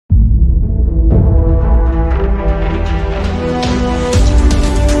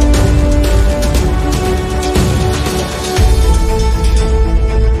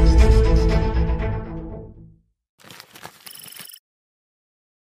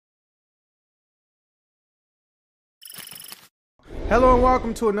Hello and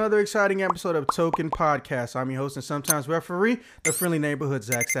welcome to another exciting episode of Token Podcast. I'm your host and sometimes referee, the friendly neighborhood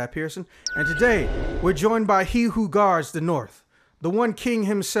Zach Pearson. And today, we're joined by he who guards the North, the one king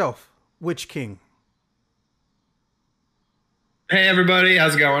himself. Which king? Hey everybody,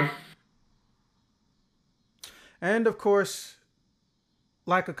 how's it going? And of course,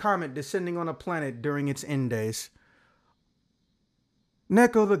 like a comet descending on a planet during its end days,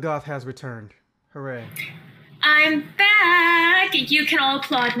 Neko the Goth has returned. Hooray. I'm back! You can all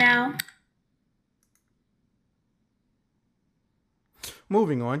applaud now.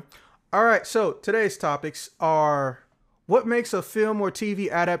 Moving on. All right, so today's topics are what makes a film or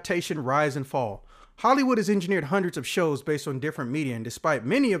TV adaptation rise and fall. Hollywood has engineered hundreds of shows based on different media, and despite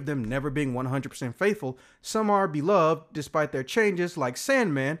many of them never being 100% faithful, some are beloved despite their changes, like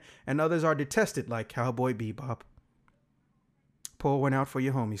Sandman, and others are detested, like Cowboy Bebop. Pour one out for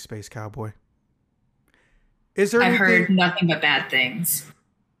your homie, Space Cowboy. Is there I've heard nothing but bad things.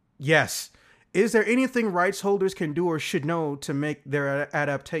 Yes. Is there anything rights holders can do or should know to make their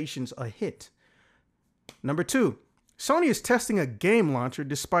adaptations a hit? Number 2, Sony is testing a game launcher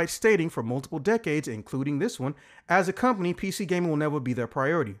despite stating for multiple decades, including this one, as a company, PC gaming will never be their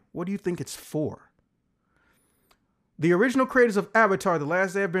priority. What do you think it's for? The original creators of Avatar: The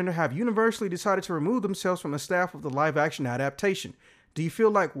Last Airbender have universally decided to remove themselves from the staff of the live-action adaptation. Do you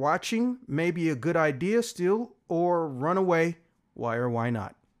feel like watching may be a good idea still, or run away? Why or why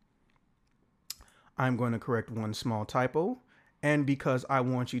not? I'm going to correct one small typo, and because I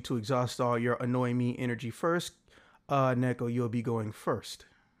want you to exhaust all your annoy me energy first, Neko, you'll be going first.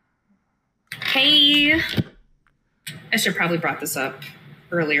 Hey! I should probably brought this up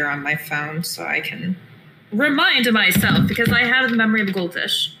earlier on my phone so I can remind myself, because I have the memory of a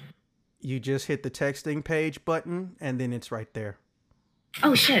goldfish. You just hit the texting page button, and then it's right there.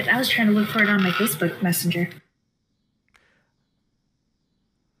 Oh shit, I was trying to look for it on my Facebook Messenger.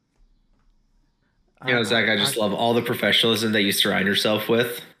 Zach, I just love all the professionalism that you surround yourself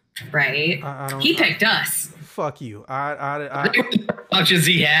with. Right. He picked us. Fuck you. Much as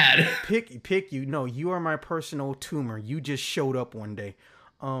he had. Pick you. No, you are my personal tumor. You just showed up one day.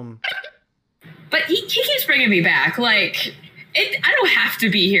 But he keeps bringing me back. Like, I don't have to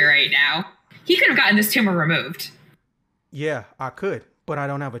be here right now. He could have gotten this tumor removed. Yeah, I could, but I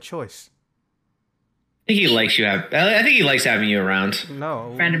don't have a choice. I think he likes you. I think he likes having you around.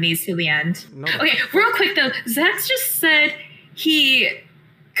 No. Frenemies to the end. No. Okay, real quick though, Zach's just said he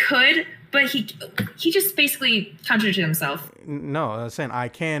could, but he just basically contradicted himself. No, I was saying I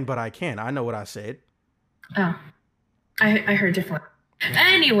can, but I can't. I know what I said. Oh, I heard differently.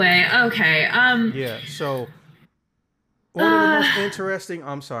 Anyway, okay. Yeah. So one of the most interesting.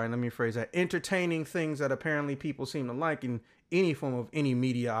 I'm sorry. Let me phrase that. Entertaining things that apparently people seem to like in any form of any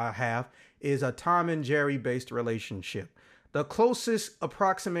media I have is a Tom and Jerry based relationship. The closest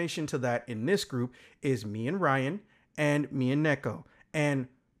approximation to that in this group is me and Ryan and me and Neko. And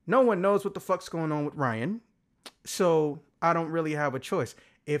no one knows what the fuck's going on with Ryan. So I don't really have a choice.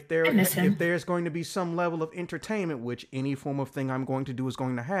 If there's going to be some level of entertainment, which any form of thing I'm going to do is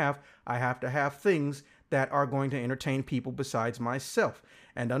going to have, I have to have things that are going to entertain people besides myself.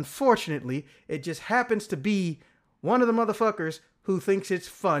 And unfortunately, it just happens to be one of the motherfuckers who thinks it's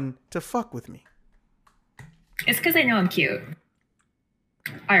fun to fuck with me. It's because I know I'm cute.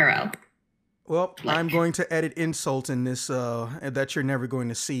 IRL. Well, I'm going to edit insults in this that you're never going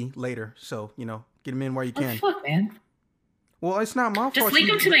to see later. So, get them in while you can. What the fuck, man? Well, it's not my fault. Just link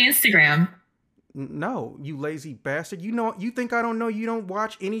them to my Instagram. No, you lazy bastard. You think I don't know you don't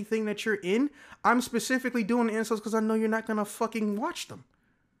watch anything that you're in? I'm specifically doing the insults because I know you're not going to fucking watch them.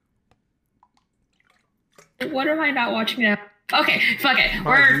 What am I not watching now? Okay, fuck it.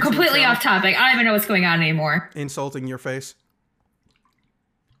 We're completely off topic. I don't even know what's going on anymore. Insulting your face.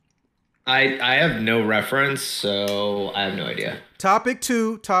 I have no reference, so I have no idea. Topic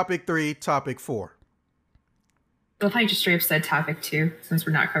 2, topic 3, topic 4. Well, if I just straight up said topic 2, since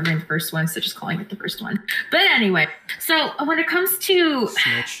we're not covering the first one, so just calling it the first one. But anyway, so when it comes to...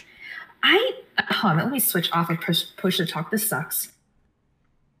 Snitch. Hold on, let me switch off of push to talk. This sucks.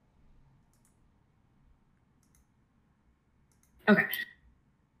 Okay.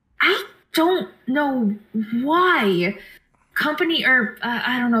 I don't know why company or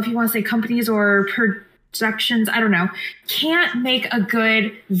I don't know if you want to say companies or productions, I don't know, can't make a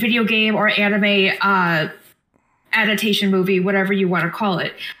good video game or anime adaptation movie, whatever you want to call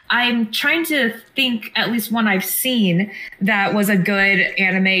it. I'm trying to think at least one I've seen that was a good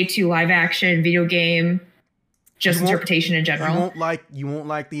anime to live action video game, just interpretation in general. You won't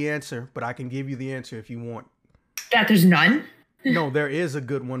like the answer, but I can give you the answer if you want. That there's none? No, there is a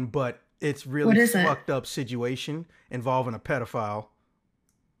good one, but It's really fucked up situation involving a pedophile.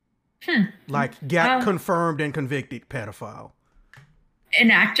 Like, got confirmed and convicted pedophile.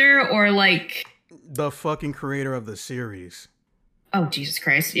 An actor or like the fucking creator of the series. Oh, Jesus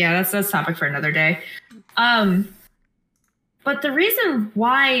Christ. Yeah, that's topic for another day. But the reason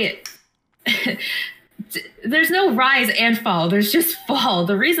why there's no rise and fall, there's just fall.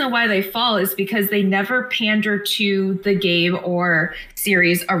 The reason why they fall is because they never pander to the game or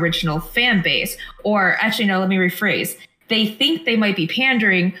series original fan base. Or actually, no, let me rephrase. They think they might be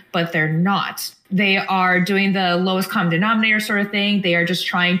pandering, but they're not. They are doing the lowest common denominator sort of thing. They are just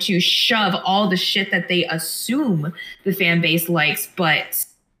trying to shove all the shit that they assume the fan base likes, but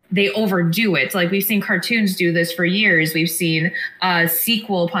they overdo it. Like, we've seen cartoons do this for years. We've seen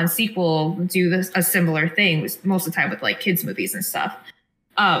sequel upon sequel do this, a similar thing, most of the time with like kids movies and stuff.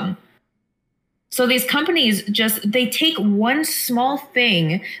 So these companies they take one small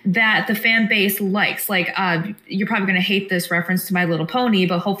thing that the fan base likes. Like, you're probably going to hate this reference to My Little Pony,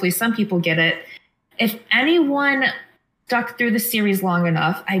 but hopefully some people get it. If anyone stuck through the series long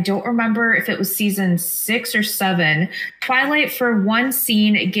enough, I don't remember if it was season 6 or 7, Twilight for one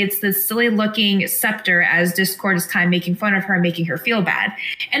scene gets this silly looking scepter as Discord is kind of making fun of her and making her feel bad.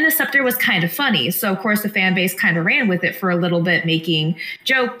 And the scepter was kind of funny. So of course the fan base kind of ran with it for a little bit, making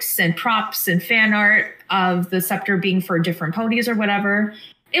jokes and props and fan art of the scepter being for different ponies or whatever.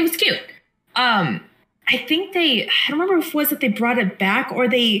 It was cute. I think I don't remember if it was that they brought it back or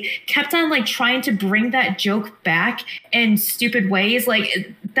they kept on like trying to bring that joke back in stupid ways.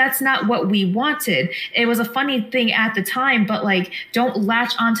 Like, that's not what we wanted. It was a funny thing at the time, but like, don't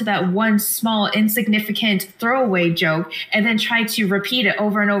latch onto that one small insignificant throwaway joke and then try to repeat it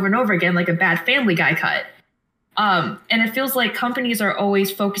over and over and over again like a bad Family Guy cut. And it feels like companies are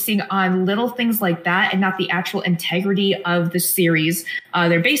always focusing on little things like that and not the actual integrity of the series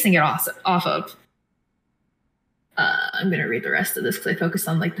they're basing it off of. I'm going to read the rest of this because I focused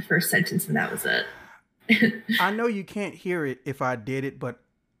on like the first sentence and that was it. I know you can't hear it if I did it, but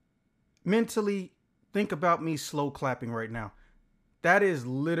mentally think about me slow clapping right now. That is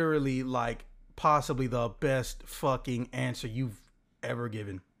literally like possibly the best fucking answer you've ever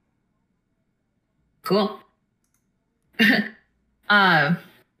given. Cool.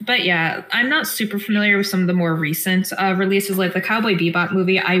 But yeah, I'm not super familiar with some of the more recent releases, like the Cowboy Bebop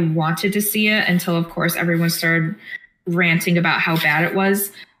movie. I wanted to see it until, of course, everyone started ranting about how bad it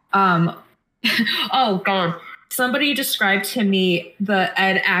was. Oh, God. Somebody described to me the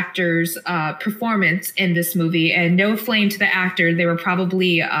Ed actor's performance in this movie, and no flame to the actor. They were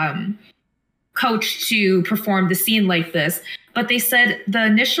probably coached to perform the scene like this. But they said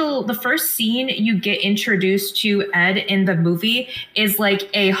the first scene you get introduced to Ed in the movie is like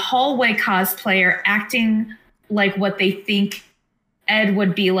a hallway cosplayer acting like what they think Ed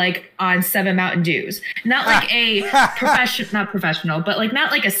would be like on 7 Mountain Dews. Not like a not professional, but like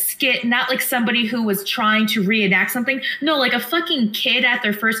not like a skit, not like somebody who was trying to reenact something. No, like a fucking kid at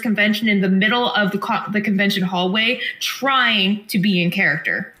their first convention in the middle of the convention hallway trying to be in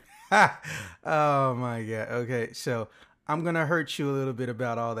character. Oh my God. Okay, so I'm going to hurt you a little bit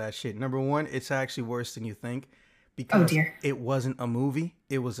about all that shit. Number one, it's actually worse than you think because it wasn't a movie.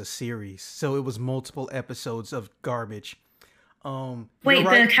 It was a series. So it was multiple episodes of garbage. Wait,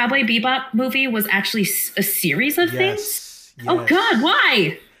 right. The Cowboy Bebop movie was actually a series of things? Yes. Oh, God,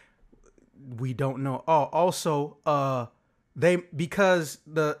 why? We don't know. Oh, also, because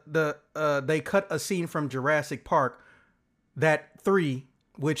they cut a scene from Jurassic Park, that 3,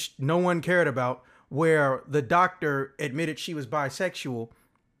 which no one cared about, where the doctor admitted she was bisexual.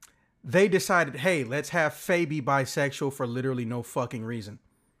 They decided, hey, let's have Faye be bisexual for literally no fucking reason.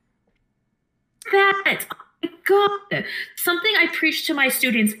 Oh my God. Something I preach to my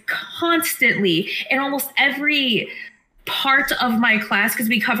students constantly in almost every part of my class, because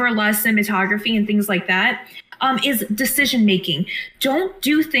we cover a lot of cinematography and things like that, is decision making. Don't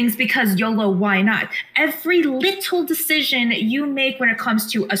do things because YOLO, why not? Every little decision you make when it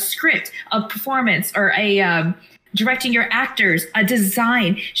comes to a script, a performance, or a directing your actors, a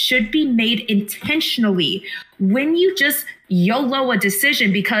design should be made intentionally. When you just YOLO a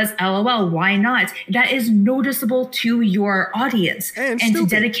decision because LOL, why not? That is noticeable to your audience and to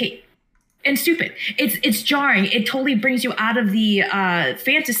dedicate. And stupid. It's jarring. It totally brings you out of the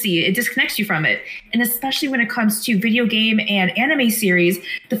fantasy. It disconnects you from it. And especially when it comes to video game and anime series,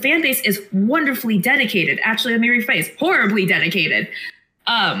 the fan base is wonderfully dedicated. Actually, let me rephrase, horribly dedicated.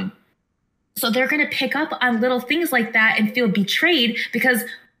 So they're going to pick up on little things like that and feel betrayed because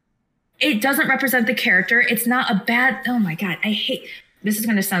it doesn't represent the character. It's not a bad... Oh my God, I hate... This is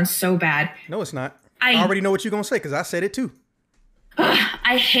going to sound so bad. No, it's not. I already know what you're going to say because I said it too. I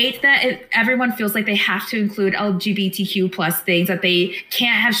I hate that everyone feels like they have to include LGBTQ plus things, that they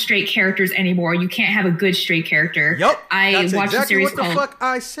can't have straight characters anymore. You can't have a good straight character. Yep. I That's watched exactly a series what the called fuck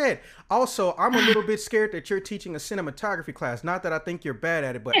I said. Also, I'm a little bit scared that you're teaching a cinematography class. Not that I think you're bad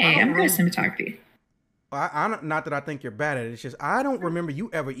at it, but Hey, I'm good at cinematography. Not that I think you're bad at it. It's just I don't remember you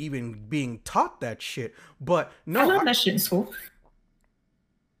ever even being taught that shit. But no, I learned that shit in school.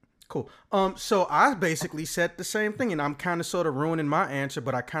 Cool. So I basically said the same thing, and I'm kind of sort of ruining my answer,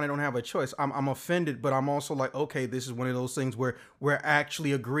 but I kind of don't have a choice. I'm offended, but I'm also like, okay, this is one of those things where we're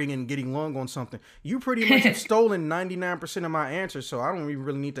actually agreeing and getting along on something. You pretty much have stolen 99% of my answers, so I don't even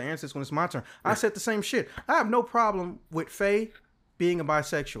really need to answer this when it's my turn. I said the same shit. I have no problem with Faye being a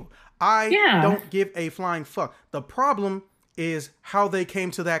bisexual. I don't give a flying fuck. The problem is how they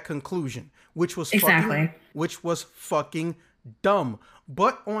came to that conclusion, which was fucking dumb.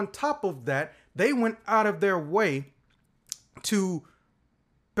 But on top of that, they went out of their way to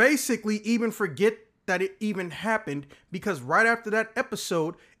basically even forget that it even happened, because right after that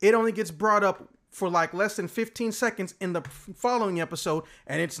episode, it only gets brought up for like less than 15 seconds in the following episode,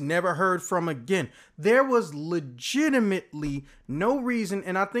 and it's never heard from again. There was legitimately no reason,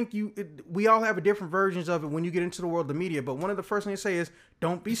 and I think we all have different versions of it when you get into the world of media, but one of the first things they say is,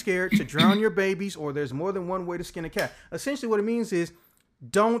 don't be scared to drown your babies, or there's more than one way to skin a cat. Essentially what it means is,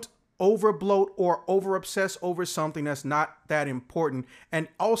 don't overbloat or over obsess over something that's not that important. And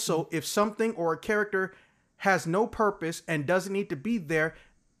also, if something or a character has no purpose and doesn't need to be there,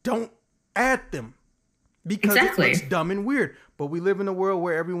 don't add them, because it looks dumb and weird. But we live in a world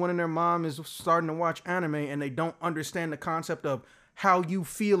where everyone and their mom is starting to watch anime, and they don't understand the concept of how you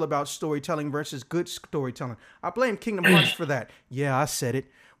feel about storytelling versus good storytelling. I blame Kingdom Hearts for that. Yeah, I said it.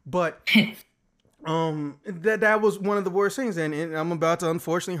 But that was one of the worst things, and I'm about to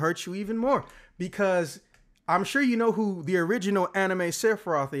unfortunately hurt you even more, because I'm sure you know who the original anime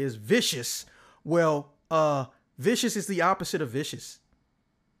Sephiroth is. Vicious. Well, Vicious is the opposite of vicious.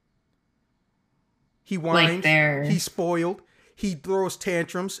 He whines, he's spoiled, he throws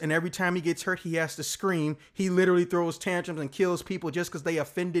tantrums, and every time he gets hurt, he has to scream. He literally throws tantrums and kills people just because they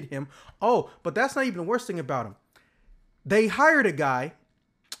offended him. Oh, but that's not even the worst thing about him. They hired a guy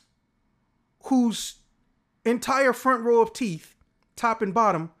whose entire front row of teeth, top and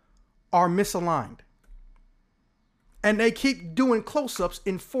bottom, are misaligned. And they keep doing close-ups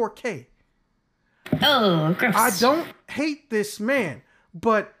in 4K. Oh, gross. I don't hate this man,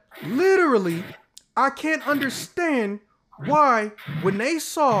 but literally, I can't understand why, when they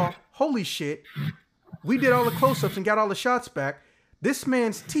saw, holy shit, we did all the close-ups and got all the shots back, this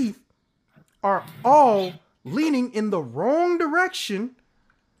man's teeth are all leaning in the wrong direction,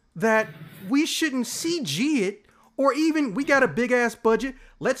 that we shouldn't CG it, or even, we got a big ass budget,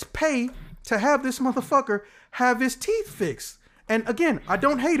 let's pay to have this motherfucker have his teeth fixed. And again, I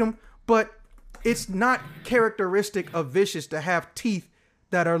don't hate him, but it's not characteristic of Vicious to have teeth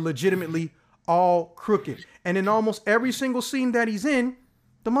that are legitimately all crooked. And in almost every single scene that he's in,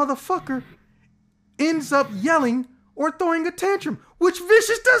 the motherfucker ends up yelling or throwing a tantrum, which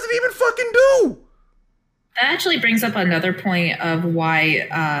Vicious doesn't even fucking do. That actually brings up another point of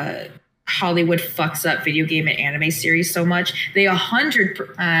why Hollywood fucks up video game and anime series so much. They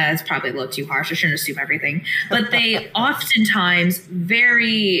it's probably a little too harsh. I shouldn't assume everything, but they oftentimes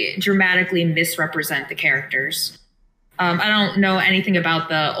very dramatically misrepresent the characters. I don't know anything about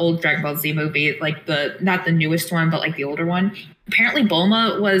the old Dragon Ball Z movie, like not the newest one, but like the older one. Apparently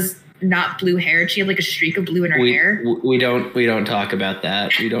Bulma was not blue haired. She had like a streak of blue in her hair. We don't talk about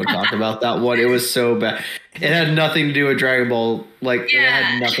that. We don't talk about that one. It was so bad. It had nothing to do with Dragon Ball. It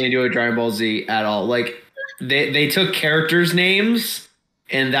had nothing to do with Dragon Ball Z at all. Like they took characters' names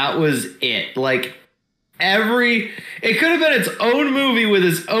and that was it. Like it could have been its own movie with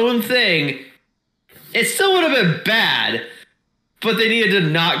its own thing. It still would have been bad, but they needed to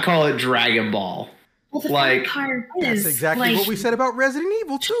not call it Dragon Ball. Well, the funny part is, that's exactly what we said about Resident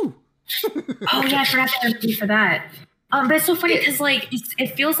Evil too. Oh yeah, I forgot to agree for that. But it's so funny because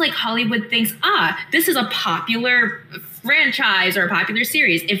it feels like Hollywood thinks, this is a popular franchise or a popular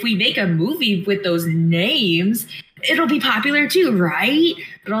series. If we make a movie with those names, it'll be popular too, right?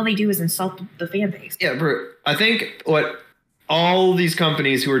 But all they do is insult the fan base. Yeah, bro. I think what all these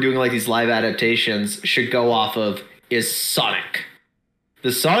companies who are doing like these live adaptations should go off of is Sonic.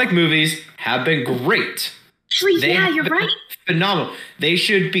 The Sonic movies have been great. Actually, yeah, you're right. Phenomenal. They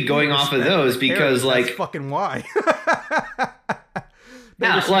should be going off of those because that's fucking why.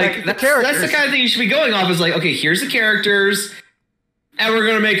 That's the kind of thing you should be going off, is like, okay, here's the characters and we're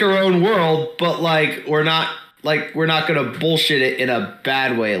going to make our own world, but we're not going to bullshit it in a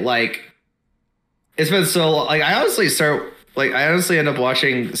bad way. Like, it's been so, I honestly start Like, I honestly end up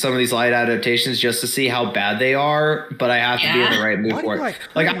watching some of these light adaptations just to see how bad they are, but I have to be in the right mood for it.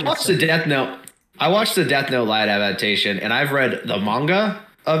 Like, I watched the Death Note. I watched the Death Note light adaptation, and I've read the manga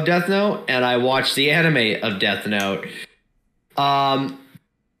of Death Note, and I watched the anime of Death Note.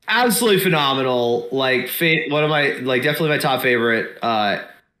 Absolutely phenomenal. Like, one of my, like, definitely my top favorite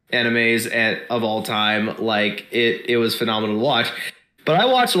animes of all time. Like, it was phenomenal to watch. But I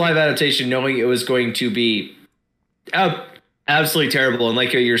watched the live adaptation knowing it was going to be absolutely terrible. And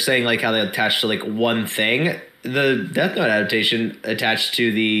like you're saying, like how they attached to like one thing, the Death Note adaptation attached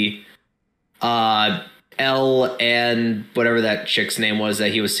to the L and whatever that chick's name was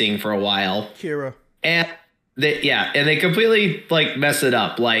that he was seeing for a while. Kira. And they completely like mess it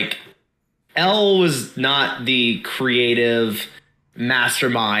up. Like, L was not the creative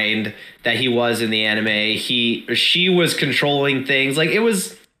mastermind that he was in the anime. She was controlling things. Like, it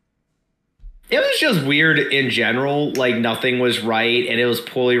was just weird in general. Like, nothing was right, and it was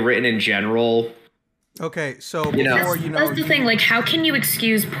poorly written in general. Okay, so that's the thing. Like, how can you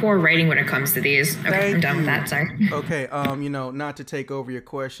excuse poor writing when it comes to these? Okay, I'm done with that. Sorry. Okay, not to take over your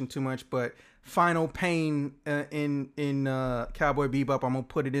question too much, but final pain in Cowboy Bebop. I'm gonna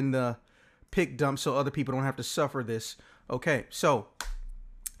put it in the pick dump so other people don't have to suffer this. Okay, so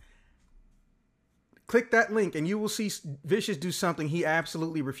click that link and you will see Vicious do something he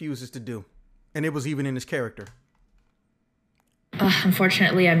absolutely refuses to do, and it was even in his character.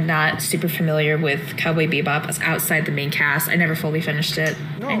 Unfortunately, I'm not super familiar with Cowboy Bebop. It's outside the main cast. I never fully finished it.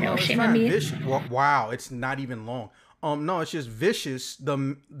 I know, shame on me. Wow, it's not even long. No, it's just Vicious,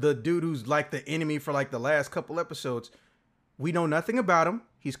 the dude who's like the enemy for like the last couple episodes. We know nothing about him.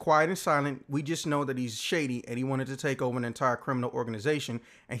 He's quiet and silent. We just know that he's shady and he wanted to take over an entire criminal organization,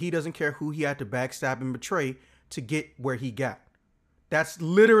 and he doesn't care who he had to backstab and betray to get where he got. That's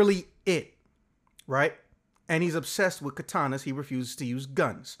literally it, right? And he's obsessed with katanas. He refuses to use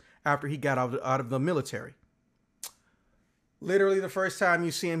guns after he got out of the military. Literally the first time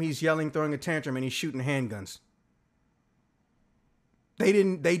you see him, he's yelling, throwing a tantrum, and he's shooting handguns. They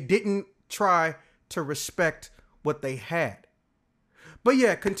didn't try to respect what they had. But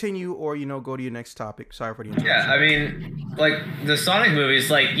yeah, continue or, go to your next topic. Sorry for the interruption. Yeah, I mean, like, the Sonic movies,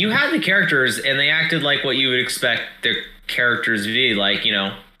 like, you had the characters and they acted like what you would expect their characters to be. Like,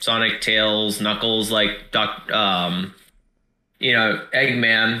 Sonic, Tails, Knuckles, like, Eggman.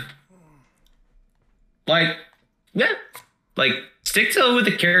 Like, yeah. Like, stick to what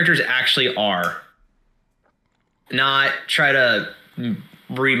the characters actually are. Not try to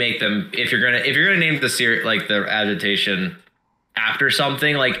remake them. If you're gonna name the series, like, the adaptation after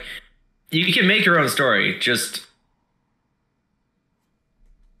something, like, you can make your own story. Just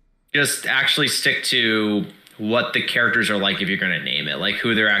actually stick to what the characters are like if you're going to name it, like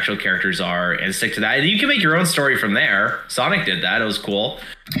who their actual characters are, and stick to that. And you can make your own story from there. Sonic did that. It was cool.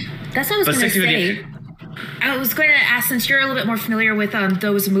 That's what I was going to say. I was going to ask, since you're a little bit more familiar with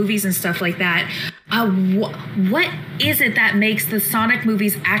those movies and stuff like that, what is it that makes the Sonic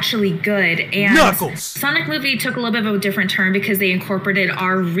movies actually good? And Knuckles! Sonic movie took a little bit of a different turn because they incorporated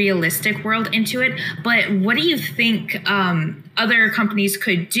our realistic world into it. But what do you think other companies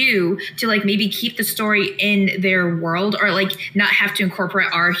could do to, like, maybe keep the story in their world, or like not have to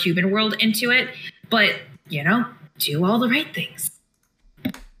incorporate our human world into it, but do all the right things?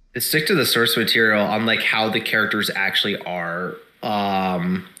 Stick to the source material on, like, how the characters actually are.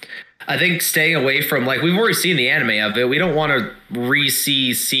 I think staying away from, like, we've already seen the anime of it. We don't want to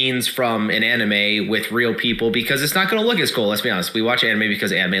re-see scenes from an anime with real people because it's not going to look as cool. Let's be honest. We watch anime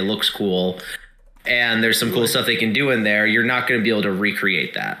because anime looks cool and there's some cool stuff they can do in there. You're not going to be able to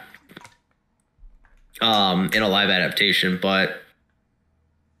recreate that in a live adaptation, but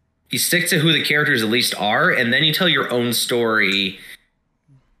you stick to who the characters at least are, and then you tell your own story,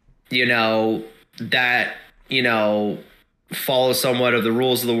 that, follow somewhat of the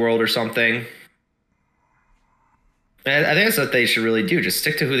rules of the world or something. And I think that's what they should really do. Just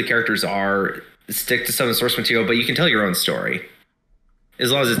stick to who the characters are, stick to some of the source material, but you can tell your own story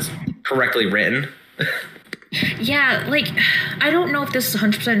as long as it's correctly written. Yeah, like, I don't know if this is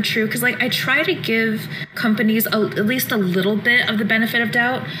 100% true, because, like, I try to give companies at least a little bit of the benefit of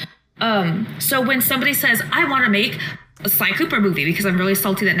doubt. So when somebody says, I want to make a Sly Cooper movie because I'm really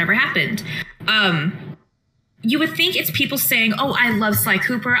salty that never happened, you would think it's people saying, oh, I love Sly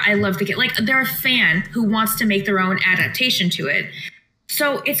Cooper, I love the kid. Like, they're a fan who wants to make their own adaptation to it.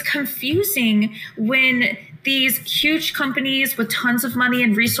 So it's confusing when these huge companies with tons of money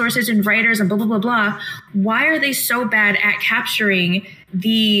and resources and writers and blah, blah, blah, blah, why are they so bad at capturing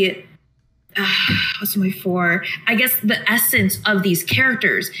the what's my four? I guess the essence of these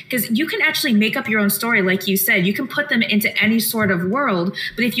characters, because you can actually make up your own story, like you said. You can put them into any sort of world,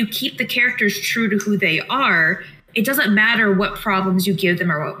 but if you keep the characters true to who they are, it doesn't matter what problems you give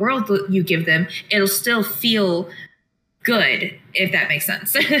them or what world you give them. It'll still feel good, if that makes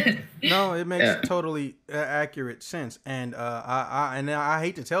sense. No, it makes totally accurate sense. And I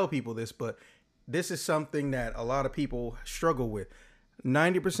hate to tell people this, but this is something that a lot of people struggle with.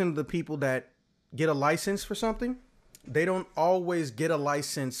 90% of the people that get a license for something, they don't always get a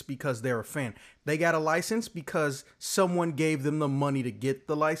license because they're a fan. They got a license because someone gave them the money to get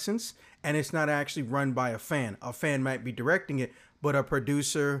the license, and it's not actually run by a fan. A fan might be directing it, but a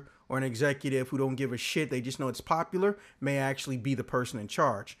producer or an executive who don't give a shit, they just know it's popular, may actually be the person in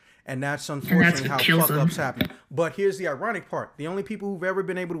charge. And that's unfortunately how fuck-ups happen. But here's the ironic part. The only people who've ever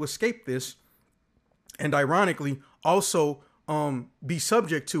been able to escape this, and ironically also be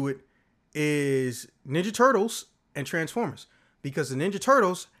subject to it, is Ninja Turtles and Transformers. Because the Ninja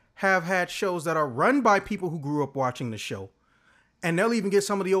Turtles have had shows that are run by people who grew up watching the show. And they'll even get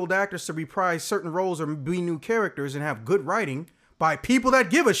some of the old actors to reprise certain roles or be new characters and have good writing by people that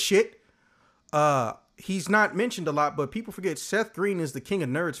give a shit. He's not mentioned a lot, but people forget Seth Green is the king of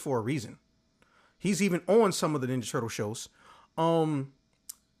nerds for a reason. He's even on some of the Ninja Turtle shows.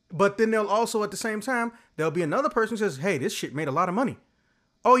 But then they'll also, at the same time, there'll be another person who says, hey, this shit made a lot of money.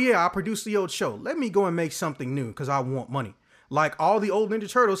 Oh yeah, I produced the old show. Let me go and make something new because I want money. Like all the old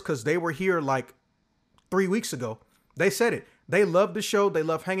Ninja Turtles, because they were here like 3 weeks ago. They said it. They loved the show. They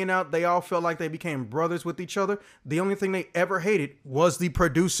loved hanging out. They all felt like they became brothers with each other. The only thing they ever hated was the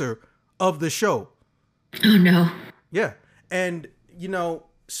producer of the show. Oh no. Yeah. And,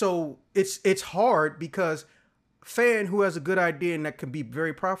 so it's hard because fan who has a good idea and that can be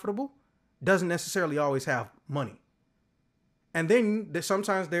very profitable doesn't necessarily always have money. And then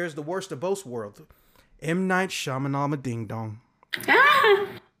sometimes there's the worst of both worlds. M. Night Shyamalan Ding Dong. Ah!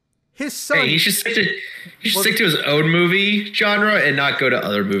 His son. Hey, he should stick to his own movie genre and not go to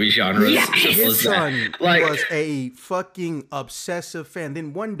other movie genres. Yes. His son was a fucking obsessive fan.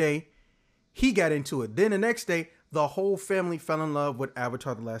 Then one day, he got into it. Then the next day, the whole family fell in love with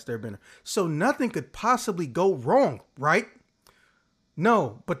Avatar: The Last Airbender. So nothing could possibly go wrong, right?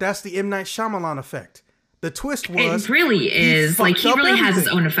 No, but that's the M. Night Shyamalan effect. The twist was... It really is. He really has his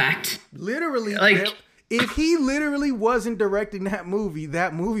own effect. Literally, if he literally wasn't directing that movie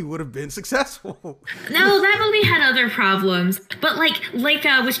would have been successful. No, that movie had other problems. But like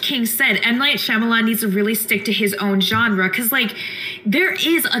which King said, M. Night Shyamalan needs to really stick to his own genre. Because, there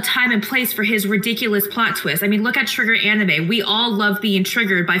is a time and place for his ridiculous plot twist. I mean, look at Trigger Anime. We all love being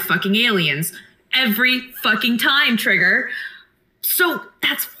triggered by fucking aliens. Every fucking time, Trigger. So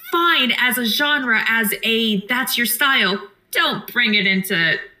that's fine as a genre, that's your style. Don't bring it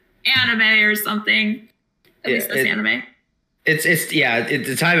into anime or something. At least this anime. It's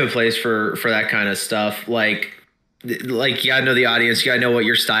a time and place for that kind of stuff. Like you gotta know the audience, you gotta know what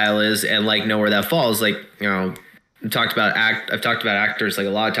your style is, and know where that falls. I've talked about actors a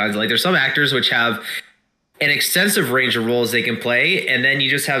lot of times. There's some actors which have an extensive range of roles they can play, and then you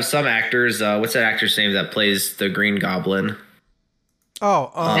just have some actors. What's that actor's name that plays the Green Goblin?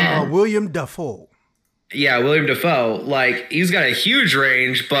 William Dafoe. Yeah, William Dafoe. He's got a huge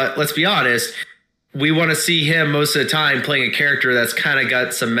range, but let's be honest, we want to see him most of the time playing a character that's kind of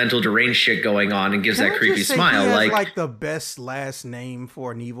got some mental deranged shit going on and gives that creepy smile. He has the best last name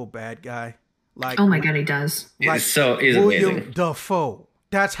for an evil bad guy. Oh my god, he does. He's William amazing. Dafoe.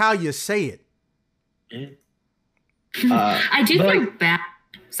 That's how you say it. I do feel bad.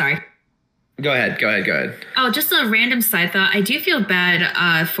 Sorry. Go ahead. Oh, just a random side thought. I do feel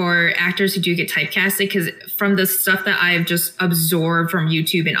bad for actors who do get typecasted, because from the stuff that I've just absorbed from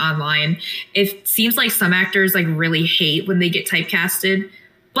YouTube and online, it seems like some actors really hate when they get typecasted.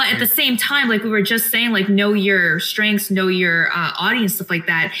 But at the same time, we were just saying, know your strengths, know your audience, stuff like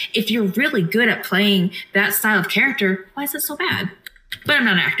that. If you're really good at playing that style of character, why is it so bad? But I'm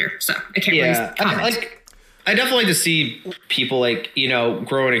not an actor, so I can't really comment. I definitely like to see people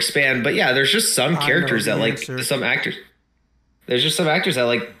grow and expand, but yeah, there's just some characters that some actors. There's just some actors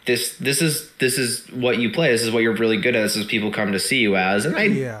that this is what you play. This is what you're really good at. This is people come to see you as, and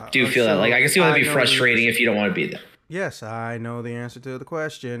I do feel that I can see why that'd be frustrating if you don't want to be there. Yes, I know the answer to the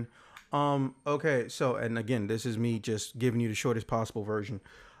question. Okay, so, and again, this is me just giving you the shortest possible version.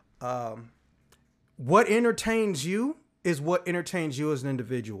 What entertains you is what entertains you as an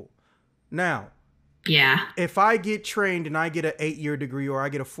individual. Now, yeah. If I get trained and I get an 8-year degree or I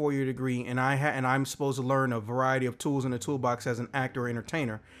get a 4-year degree and I'm supposed to learn a variety of tools in the toolbox as an actor or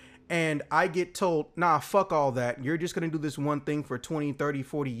entertainer, and I get told, nah, fuck all that. You're just going to do this one thing for 20, 30,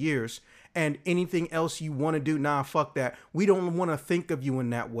 40 years. and anything else you want to do, nah, fuck that. We don't want to think of you in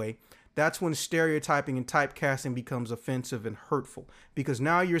that way. That's when stereotyping and typecasting becomes offensive and hurtful, because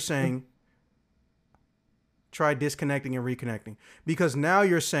now you're saying, try disconnecting and reconnecting, because now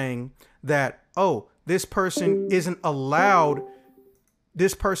you're saying that, oh, this person isn't allowed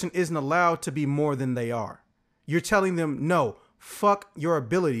to be more than they are. You're telling them, no, fuck your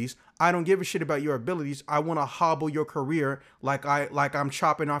abilities. I don't give a shit about your abilities. I want to hobble your career like I'm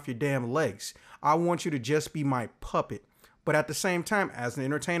chopping off your damn legs. I want you to just be my puppet. But at the same time, as an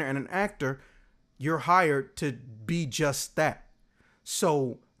entertainer and an actor, you're hired to be just that.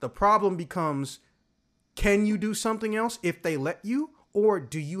 So the problem becomes, can you do something else if they let you, or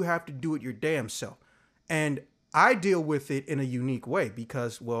do you have to do it your damn self? And I deal with it in a unique way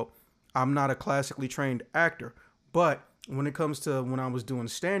because, well, I'm not a classically trained actor, but when it comes to when I was doing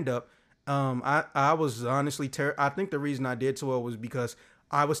stand-up, I was honestly, I think the reason I did so well was because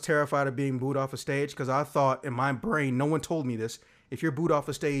I was terrified of being booed off a stage, because I thought in my brain, no one told me this, if you're booed off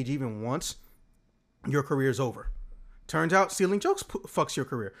a stage even once, your career's over. Turns out stealing jokes fucks your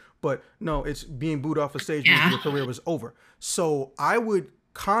career. But no, it's being booed off a stage means your career was over. So I would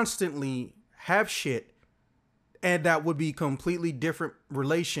constantly have shit, and that would be completely different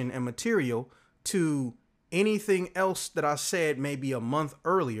relation and material to anything else that I said maybe a month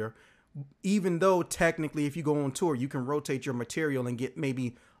earlier, even though technically if you go on tour, you can rotate your material and get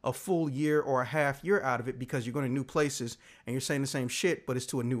maybe a full year or a half year out of it because you're going to new places and you're saying the same shit, but it's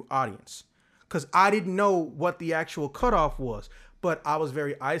to a new audience. Because I didn't know what the actual cutoff was, but I was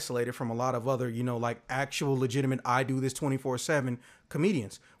very isolated from a lot of other, like actual legitimate, I do this 24/7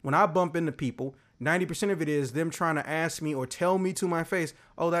 comedians. When I bump into people, 90% of it is them trying to ask me or tell me to my face,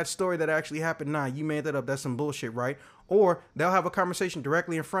 oh, that story that actually happened, nah, you made that up, that's some bullshit, right? Or they'll have a conversation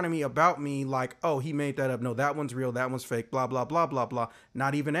directly in front of me about me like, oh, he made that up, no, that one's real, that one's fake, blah, blah, blah, blah, blah,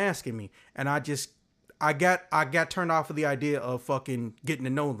 not even asking me. And I got turned off of the idea of fucking getting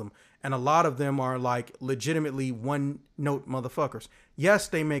to know them. And a lot of them are like legitimately one-note motherfuckers. Yes,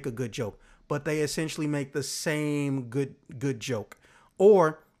 they make a good joke, but they essentially make the same good joke.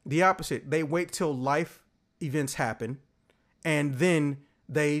 Or the opposite, they wait till life events happen and then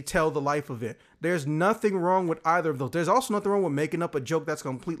they tell the life event. There's nothing wrong with either of those. There's also nothing wrong with making up a joke that's a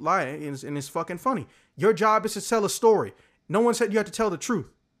complete lie and it's fucking funny. Your job is to tell a story. No one said you have to tell the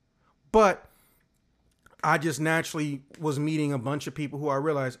truth. But I just naturally was meeting a bunch of people who I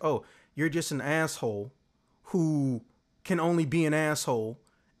realized, oh, you're just an asshole who can only be an asshole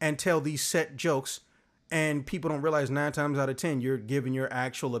and tell these set jokes. And people don't realize 9 times out of 10, you're giving your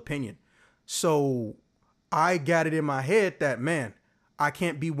actual opinion. So I got it in my head that, man, I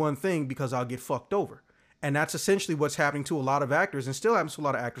can't be one thing because I'll get fucked over. And that's essentially what's happening to a lot of actors and still happens to a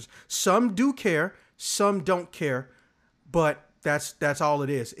lot of actors. Some do care, some don't care, but that's all it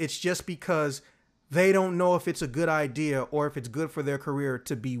is. It's just because they don't know if it's a good idea or if it's good for their career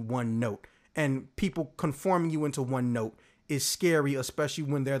to be one note. And people conforming you into one note is scary, especially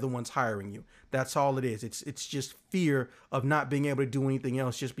when they're the ones hiring you. That's all it is. It's just fear of not being able to do anything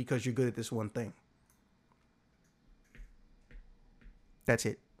else just because you're good at this one thing. That's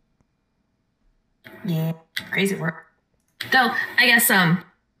it. Yeah, crazy work. Though, I guess,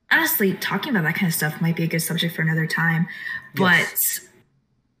 honestly, talking about that kind of stuff might be a good subject for another time. Yes. But,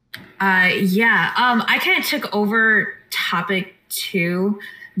 I kind of took over topic 2.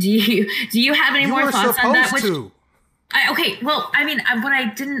 Do you have any more thoughts on that? Okay, well, I mean, what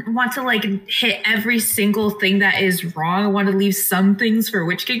I didn't want to hit every single thing that is wrong. I wanted to leave some things for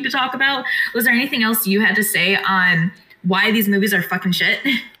Witch King to talk about. Was there anything else you had to say on why these movies are fucking shit?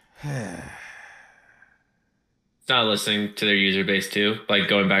 Not listening to their user base too. Like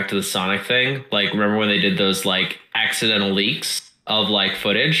going back to the Sonic thing. Like remember when they did those accidental leaks of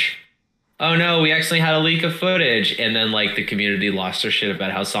footage? Oh no, we accidentally had a leak of footage, and then the community lost their shit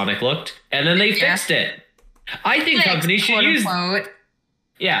about how Sonic looked, and then they fixed it. I think companies should use.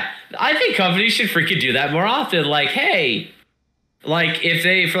 Yeah, I think companies should freaking do that more often. Hey, if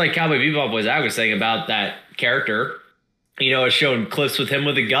they for Cowboy Bebop, was I was saying about that character, it's showing clips with him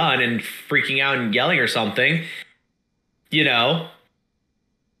with a gun and freaking out and yelling or something.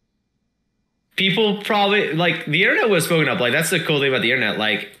 People probably the internet was spoken up. That's the cool thing about the internet.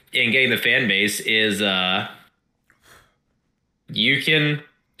 In getting the fan base is you can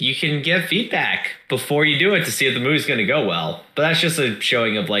get feedback before you do it to see if the movie's going to go well. But that's just a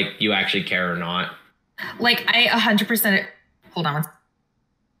showing of you actually care or not. I 100%. Hold on.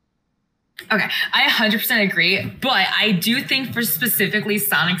 Okay, I 100% agree, but I do think for specifically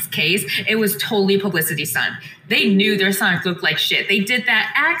Sonic's case, it was totally publicity stunt. They knew their Sonic looked like shit. They did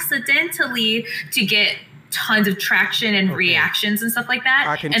that accidentally to get tons of traction and reactions and stuff like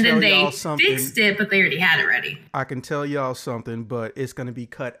that. And then they fixed it, but they already had it ready. I can tell y'all something, but it's going to be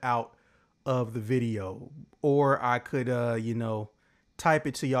cut out of the video. Or I could, type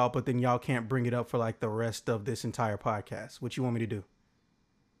it to y'all, but then y'all can't bring it up for like the rest of this entire podcast. What you want me to do?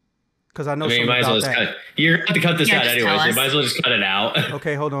 Because I know something about that. You're going to have to cut this out anyways. You might as well just cut it out.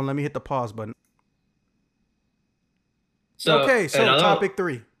 Okay, hold on. Let me hit the pause button. So topic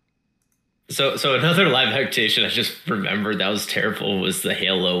 3. So another live adaptation I just remembered that was terrible was the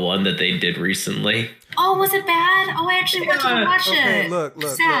Halo one that they did recently. Oh, was it bad? Oh, I actually wanted to watch it. Look.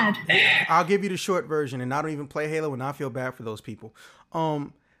 Sad. I'll give you the short version, and I don't even play Halo, and I feel bad for those people.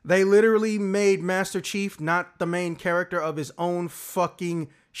 They literally made Master Chief not the main character of his own fucking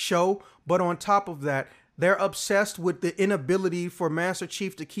show, but on top of that, they're obsessed with the inability for Master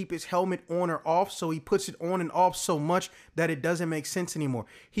Chief to keep his helmet on or off, so he puts it on and off so much that it doesn't make sense anymore.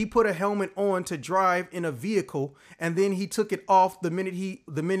 He put a helmet on to drive in a vehicle, and then he took it off the minute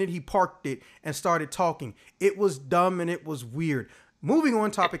he parked it and started talking. It was dumb and it was weird. Moving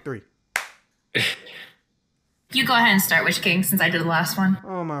on, topic 3. You go ahead and start, Witch King, since I did the last one.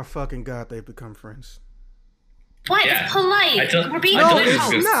 Oh my fucking God, they've become friends. What? Yeah. It's polite. We're being No,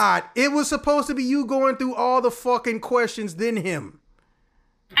 it's not. It was supposed to be you going through all the fucking questions, then him.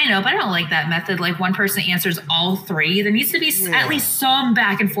 I know, but I don't like that method. Like one person answers all 3. There needs to be at least some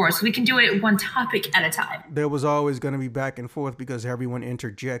back and forth so we can do it one topic at a time. There was always going to be back and forth because everyone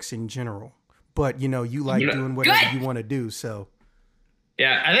interjects in general. But, you like doing whatever you want to do, so.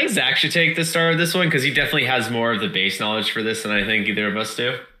 Yeah, I think Zach should take the start of this one because he definitely has more of the base knowledge for this than I think either of us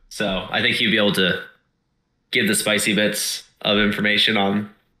do. So I think he'd be able to give the spicy bits of information on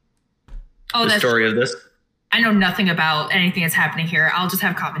the story of this. I know nothing about anything that's happening here. I'll just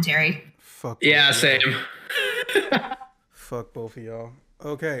have commentary. Fuck. Yeah, same. Fuck both of y'all.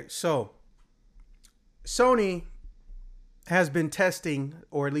 Okay, so Sony has been testing,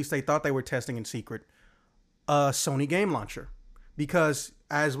 or at least they thought they were testing in secret, a Sony game launcher. Because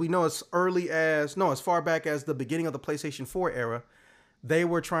as we know, as far back as the beginning of the PlayStation 4 era, they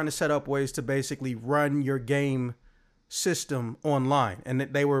were trying to set up ways to basically run your game system online. And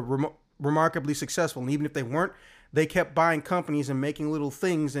they were remarkably successful. And even if they weren't, they kept buying companies and making little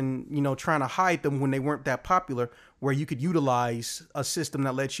things and, trying to hide them when they weren't that popular, where you could utilize a system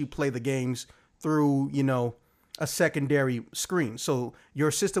that lets you play the games through, a secondary screen. So your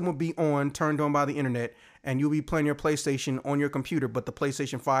system will be turned on by the internet, and you'll be playing your PlayStation on your computer, but the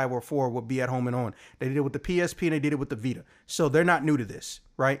PlayStation 5 or 4 will be at home and on. They did it with the PSP and they did it with the Vita. So they're not new to this,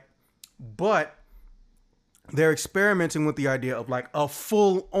 right? But they're experimenting with the idea of like a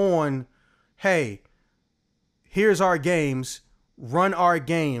full-on, hey, here's our games, run our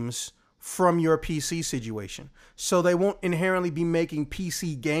games from your PC situation. So they won't inherently be making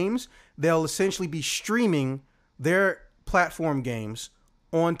PC games. They'll essentially be streaming their platform games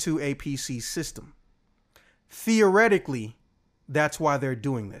onto a PC system. Theoretically, that's why they're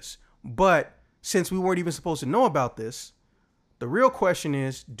doing this. But since we weren't even supposed to know about this, the real question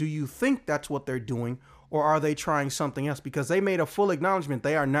is, do you think that's what they're doing, or are they trying something else? Because they made a full acknowledgement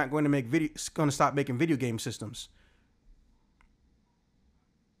they are not going to stop making video game systems.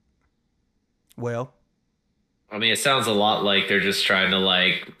 Well, I mean, it sounds a lot like they're just trying to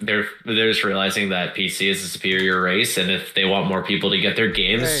they're just realizing that PC is a superior race, and if they want more people to get their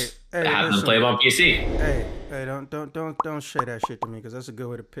games, have them play them on PC. Hey, don't say that shit to me, because that's a good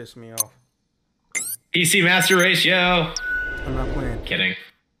way to piss me off. PC master race, yo. I'm not playing. Kidding.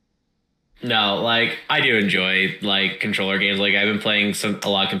 No, I do enjoy controller games. I've been playing a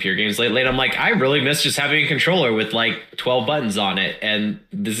lot of computer games lately, and I'm I really miss just having a controller with 12 buttons on it, and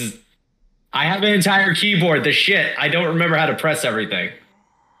I have an entire keyboard. The shit, I don't remember how to press everything.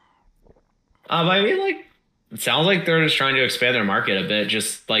 I mean, it sounds like they're just trying to expand their market a bit,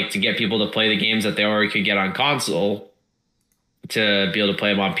 just to get people to play the games that they already could get on console to be able to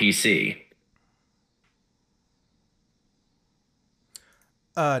play them on PC.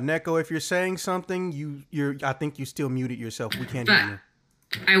 Neko, if you're saying something, I think you still muted yourself. We can't hear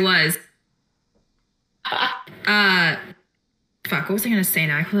you. I was. Fuck, what was I going to say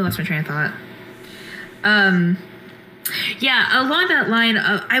now? I completely lost my train of thought. Yeah, along that line,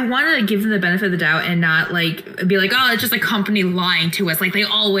 I want to give them the benefit of the doubt and not be oh, it's just a company lying to us like they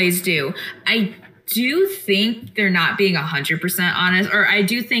always do. I do think they're not being 100% honest, or I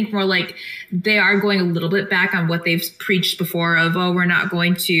do think more they are going a little bit back on what they've preached before of, oh, we're not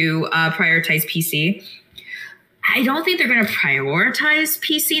going to prioritize PC. I don't think they're going to prioritize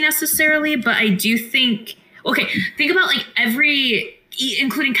PC necessarily, but I do think, okay, think about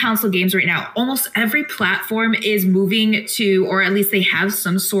including console games right now, almost every platform is moving to, or at least they have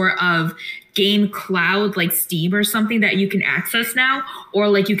some sort of game cloud like Steam or something that you can access now, or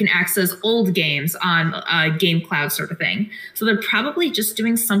like you can access old games on game cloud sort of thing. So they're probably just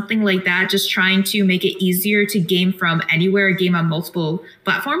doing something like that, just trying to make it easier to game from anywhere, game on multiple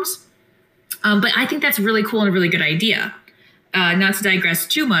platforms. But I think that's really cool and a really good idea. Not to digress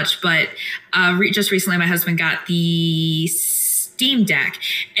too much, but just recently my husband got the Steam Deck,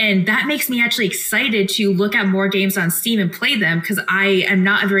 and that makes me actually excited to look at more games on Steam and play them, because I am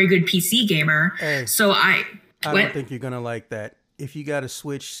not a very good PC gamer. Hey, so I don't think you're gonna like that. If you got a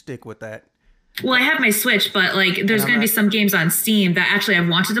Switch, stick with that. Well, I have my Switch, but like there's going to be some games on Steam that actually I've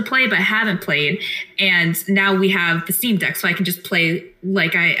wanted to play but haven't played, and now we have the Steam Deck, so I can just play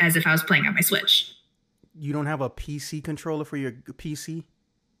as if I was playing on my Switch. You don't have a PC controller for your PC?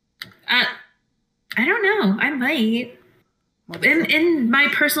 I don't know. I might. In my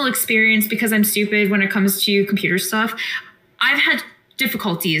personal experience, because I'm stupid when it comes to computer stuff, I've had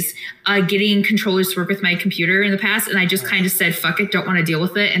difficulties getting controllers to work with my computer in the past, and I just kind of said, fuck it, don't want to deal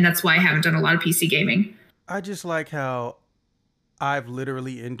with it, and that's why I haven't done a lot of PC gaming. I just like how I've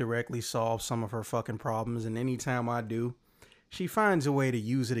literally indirectly solved some of her fucking problems, and anytime I do, she finds a way to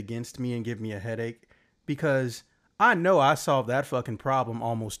use it against me and give me a headache, because I know I solved that fucking problem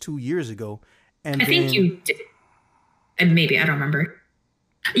almost 2 years ago. And I think you did. And maybe, I don't remember.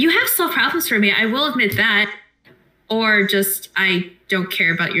 You have solved problems for me, I will admit that. Or just, I don't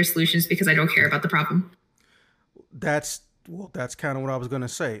care about your solutions because I don't care about the problem. That's kind of what I was going to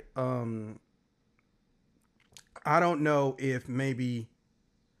say. I don't know if maybe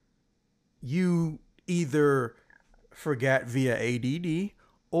you either forgot via ADD,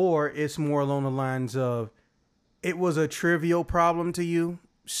 or it's more along the lines of it was a trivial problem to you.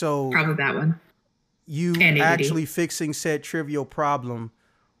 So probably that one. You actually fixing said trivial problem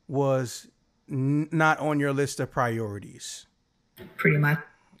was not on your list of priorities. Pretty much.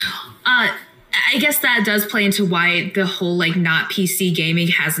 I guess that does play into why the whole like not PC gaming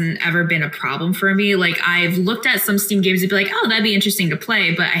hasn't ever been a problem for me. Like I've looked at some Steam games and be like, oh, that'd be interesting to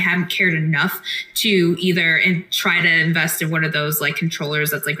play, but I haven't cared enough to either try to invest in one of those like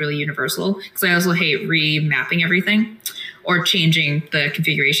controllers that's like really universal. Because I also hate remapping everything or changing the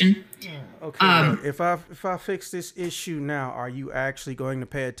configuration. Okay, if I fix this issue now, are you actually going to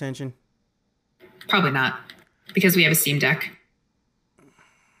pay attention? Probably not, because we have a Steam Deck.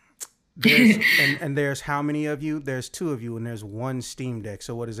 And there's how many of you? There's 2 of you, and there's 1 Steam Deck.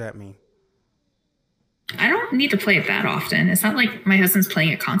 So what does that mean? I don't need to play it that often. It's not like my husband's playing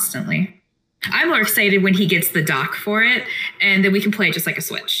it constantly. I'm more excited when he gets the dock for it, and then we can play it just like a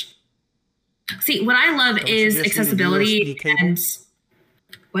Switch. See, what I love is accessibility and...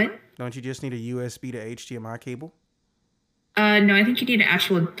 What? Don't you just need a USB to HDMI cable? No, I think you need an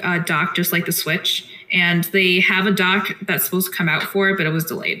actual dock, just like the Switch. And they have a dock that's supposed to come out for it, but it was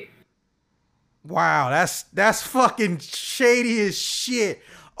delayed. Wow, that's fucking shady as shit.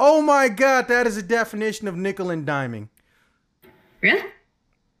 Oh my God, that is a definition of nickel and diming. Really?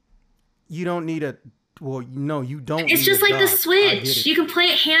 You don't need a... Well, no, you don't. It's just like the Switch. You can play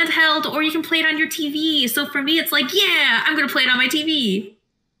it handheld or you can play it on your TV. So for me, it's like, yeah, I'm going to play it on my TV.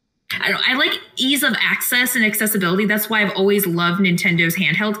 I like ease of access and accessibility. That's why I've always loved Nintendo's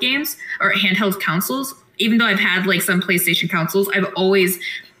handheld games or handheld consoles. Even though I've had like some PlayStation consoles,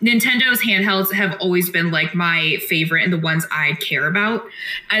 Nintendo's handhelds have always been like my favorite and the ones I care about.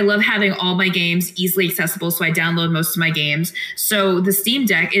 I love having all my games easily accessible, so I download most of my games. So the Steam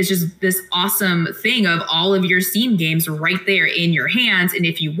Deck is just this awesome thing of all of your Steam games right there in your hands. And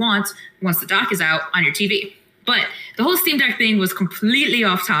if you want, once the dock is out, on your TV. But the whole Steam Deck thing was completely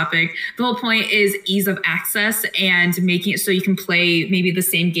off topic. The whole point is ease of access and making it so you can play maybe the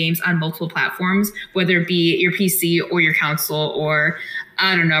same games on multiple platforms, whether it be your PC or your console, or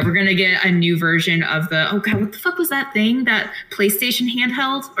I don't know, we're going to get a new version of oh God, what the fuck was that thing? That PlayStation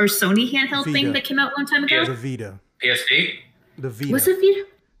handheld or Sony handheld Vita thing that came out one time ago? The Vita. PSP? The Vita. Was it Vita?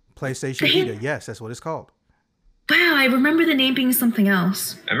 PlayStation Vita, yes, that's what it's called. Wow, I remember the name being something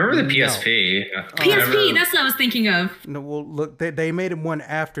else. I remember the PSP. PSP, that's what I was thinking of. No, well, look, they made one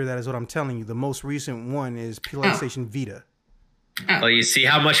after that, is what I'm telling you. The most recent one is PlayStation Vita. Well, you see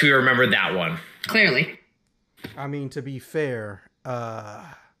how much we remember that one. Clearly. I mean, to be fair,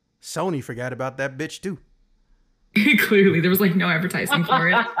 Sony forgot about that bitch too. Clearly, there was like no advertising for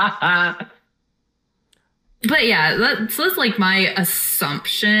it. But yeah, that's like my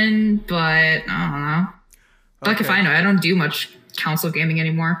assumption, but I don't know. Fuck if I know. I don't do much console gaming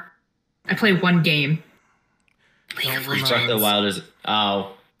anymore. I play one game. Breath of the Wild is...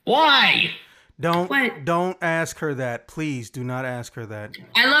 Oh. Why? Don't ask her that. Please do not ask her that.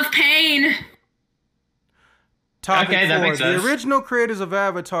 I love pain. Topic Okay, that 4. makes sense. The original creators of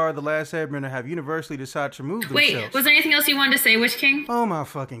Avatar: The Last Airbender have universally decided to remove themselves. Wait, was there anything else you wanted to say, Witch King? Oh my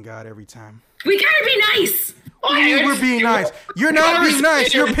fucking god! Every time. We gotta be nice. We're being nice. You're not being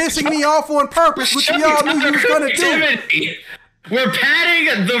nice. You're pissing me off on purpose, which we all knew you was gonna do. We're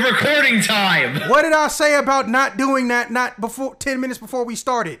padding the recording time. What did I say about not doing that? Not before 10 minutes before we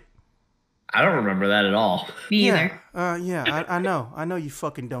started. I don't remember that at all. Me either. I know. I know you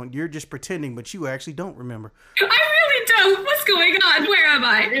fucking don't. You're just pretending, but you actually don't remember. I really don't. What's going on? Where am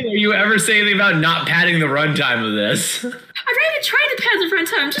I? Did you ever say anything about not padding the runtime of this? I'm not even trying to pad the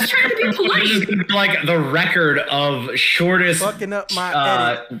runtime. I'm just trying to be polite. This is gonna be like the record of shortest Fucking up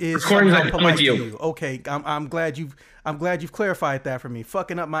my edit is recordings somehow I've polite with to you. you. Okay, I'm glad you've clarified that for me.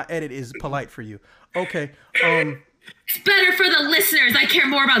 Fucking up my edit is polite for you. Okay. It's better for the listeners. I care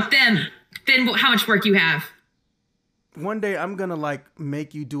more about them than how much work you have. One day I'm gonna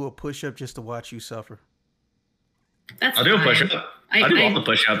make you do a push-up just to watch you suffer. I'll do a push-up. I'll do all the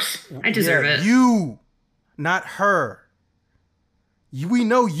push-ups. I deserve it. You, not her. We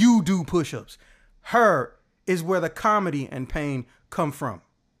know you do push-ups. Her is where the comedy and pain come from.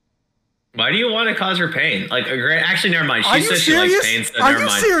 Why do you want to cause her pain? Actually, never mind. She said she likes pain, so never mind.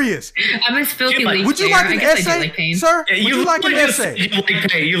 Are you serious? I'm a filthy link. Would you like an essay, sir? Yeah, would you like an essay? You like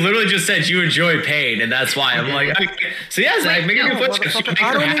pain. You literally just said you enjoy pain, and that's why I'm like. Okay. So yes, I make a push-up.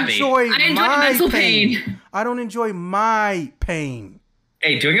 I don't enjoy mental pain. I don't enjoy my pain.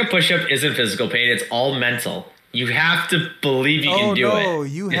 Hey, doing a push-up isn't physical pain. It's all mental. You have to believe you can do it. Oh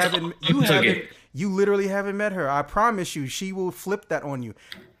no, you literally haven't met her. I promise you, she will flip that on you.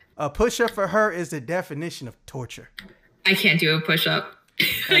 A push-up for her is the definition of torture. I can't do a push-up.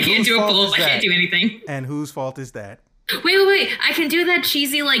 I can't do a pull-up. I can't do anything. And whose fault is that? Wait. I can do that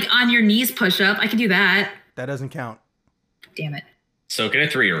cheesy, on your knees push-up. I can do that. That doesn't count. Damn it. So can a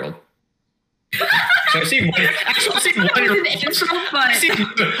 3-year-old. I've seen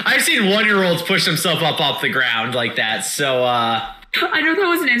 1-year-olds push themselves up off the ground like that. So, I know that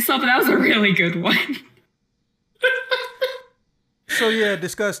was an insult, but that was a really good one. So yeah,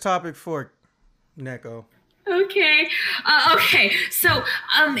 discuss topic 4, Neko. Okay. So,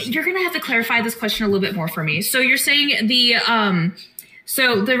 you're gonna have to clarify this question a little bit more for me. So you're saying the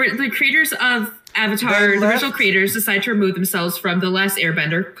creators of Avatar, the original creators, decide to remove themselves from The Last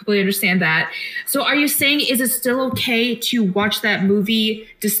Airbender. Completely understand that. So are you saying, is it still okay to watch that movie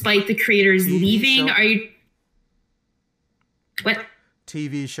despite the creators leaving? Show. Are you? What?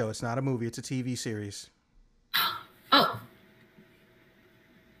 TV show. It's not a movie. It's a TV series. Oh.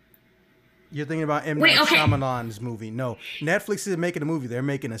 You're thinking about M. Night Shyamalan's movie. No, Netflix isn't making a movie. They're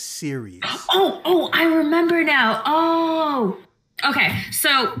making a series. Oh, I remember now. Oh, okay.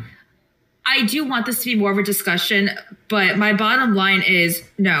 So I do want this to be more of a discussion, but my bottom line is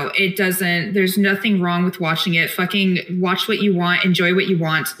no, it doesn't. There's nothing wrong with watching it. Fucking watch what you want, enjoy what you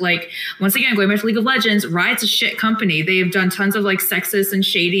want. Once again, going back to League of Legends, Riot's a shit company. They have done tons of sexist and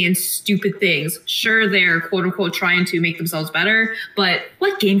shady and stupid things. Sure, they're quote unquote trying to make themselves better, but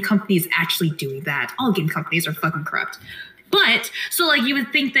what game company is actually doing that? All game companies are fucking corrupt. But, so you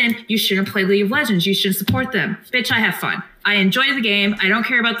would think then you shouldn't play League of Legends. You shouldn't support them. Bitch, I have fun. I enjoy the game. I don't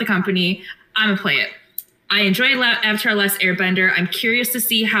care about the company. I'm going to play it. I enjoy Avatar: Last Airbender. I'm curious to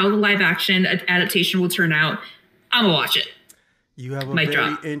see how the live action adaptation will turn out. I'm going to watch it. You have a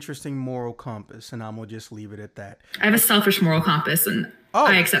very interesting moral compass, and I'm going to just leave it at that. I have a selfish moral compass, and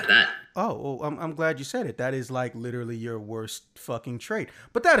I accept that. I'm glad you said it. That is literally your worst fucking trait.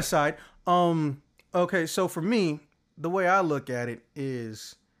 But that aside, okay, so for me, the way I look at it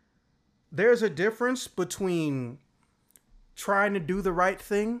is there's a difference between trying to do the right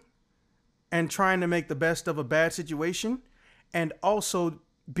thing and trying to make the best of a bad situation, and also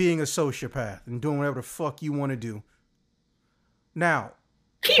being a sociopath and doing whatever the fuck you want to do. Now,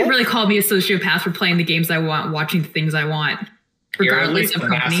 can you really call me a sociopath for playing the games I want, watching the things I want, regardless of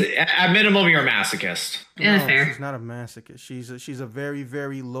company? At minimum, you're a masochist. Yeah, no, fair. She's not a masochist. She's a very,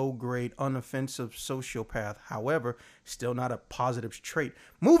 very low grade, unoffensive sociopath. However, still not a positive trait.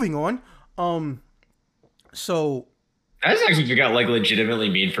 Moving on. So I just actually got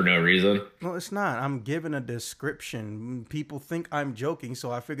legitimately mean for no reason. No, it's not. I'm giving a description. People think I'm joking,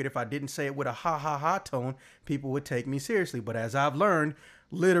 so I figured if I didn't say it with a ha ha ha tone, people would take me seriously. But as I've learned,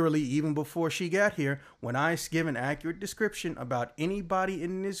 literally even before she got here, when I give an accurate description about anybody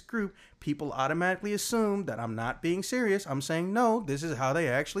in this group, people automatically assume that I'm not being serious. I'm saying, no, this is how they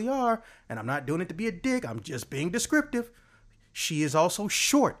actually are, and I'm not doing it to be a dick. I'm just being descriptive. She is also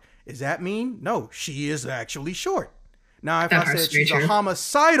short. Does that mean? No, she is actually short. Now, if I said she's a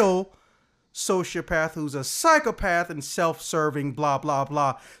homicidal sociopath who's a psychopath and self-serving, blah, blah,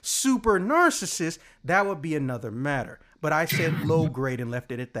 blah, super narcissist, that would be another matter. But I said low grade and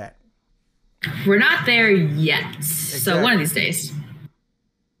left it at that. We're not there yet. Exactly. So one of these days.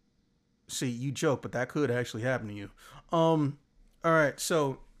 See, you joke, but that could actually happen to you. All right,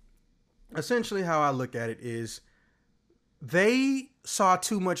 so essentially how I look at it is they saw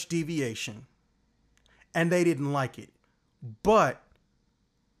too much deviation and they didn't like it. But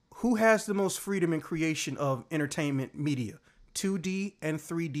who has the most freedom in creation of entertainment media? 2D and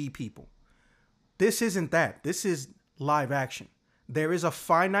 3D people. This isn't that. This is live action. There is a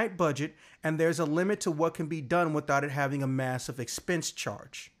finite budget and there's a limit to what can be done without it having a massive expense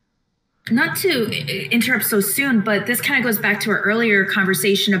charge. Not to interrupt so soon, but this kind of goes back to our earlier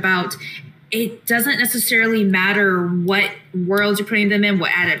conversation about it doesn't necessarily matter what worlds you're putting them in,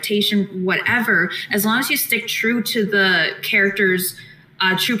 what adaptation, whatever, as long as you stick true to the characters'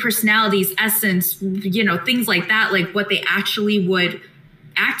 true personalities, essence, you know, things like that, like what they actually would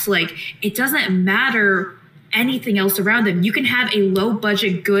act like. It doesn't matter anything else around them. You can have a low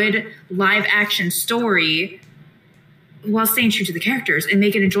budget, good live action story while staying true to the characters and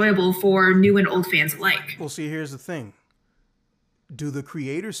make it enjoyable for new and old fans alike. Well, see, here's the thing. Do the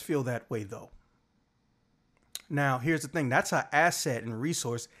creators feel that way, though? Now, here's the thing. That's an asset and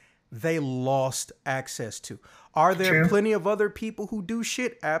resource they lost access to. Are there plenty of other people who do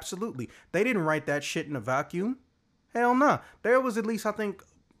shit? Absolutely. They didn't write that shit in a vacuum. Hell no. There was at least, I think,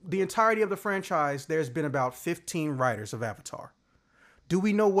 the entirety of the franchise, there's been about 15 writers of Avatar. Do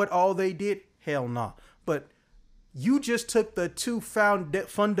we know what all they did? Hell no. But you just took the two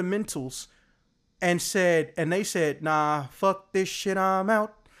fundamentals and they said, nah, fuck this shit, I'm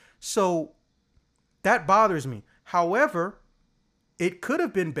out. So that bothers me. However, it could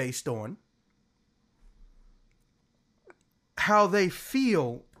have been based on how they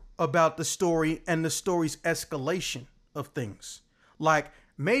feel about the story and the story's escalation of things. Like,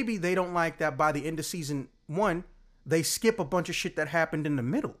 maybe they don't like that by the end of season 1, they skip a bunch of shit that happened in the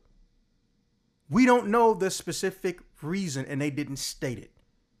middle. We don't know the specific reason, and they didn't state it.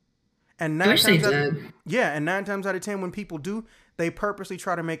 And 9 times out of 10, when people do, they purposely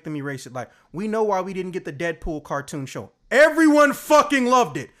try to make them erase it. Like, we know why we didn't get the Deadpool cartoon show. Everyone fucking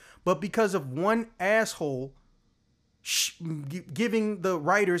loved it. But because of one asshole giving the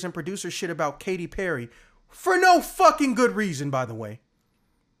writers and producers shit about Katy Perry, for no fucking good reason, by the way,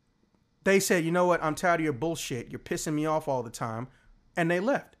 they said, you know what, I'm tired of your bullshit. You're pissing me off all the time. And they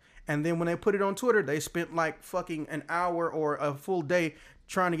left. And then when they put it on Twitter, they spent like fucking an hour or a full day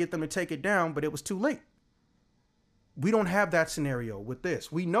trying to get them to take it down, but it was too late. We don't have that scenario with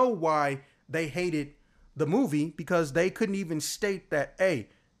this. We know why they hated the movie, because they couldn't even state that, hey,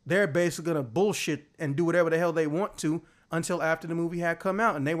 they're basically going to bullshit and do whatever the hell they want to until after the movie had come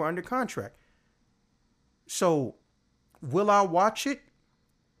out and they were under contract. So, will I watch it?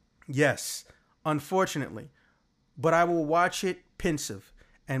 Yes, unfortunately. But I will watch it pensive.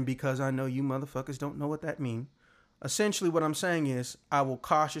 And because I know you motherfuckers don't know what that means, essentially what I'm saying is I will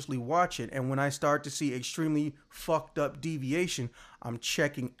cautiously watch it. And when I start to see extremely fucked up deviation, I'm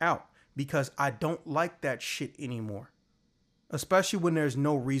checking out, because I don't like that shit anymore. Especially when there's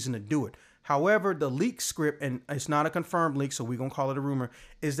no reason to do it. However, the leak script, and it's not a confirmed leak, so we're going to call it a rumor,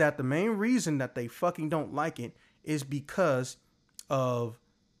 is that the main reason that they fucking don't like it is because of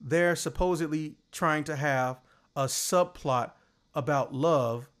they're supposedly trying to have a subplot about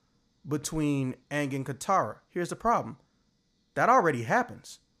love between Aang and Katara. Here's the problem. That already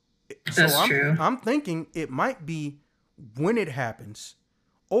happens. That's true. I'm thinking it might be when it happens,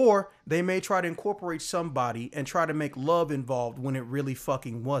 or they may try to incorporate somebody and try to make love involved when it really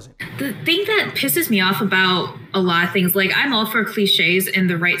fucking wasn't. The thing that pisses me off about a lot of things, like, I'm all for cliches in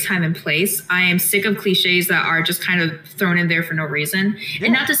the right time and place. I am sick of cliches that are just kind of thrown in there for no reason. Yeah.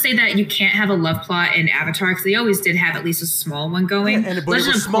 And not to say that you can't have a love plot in Avatar, because they always did have at least a small one going. Yeah, but it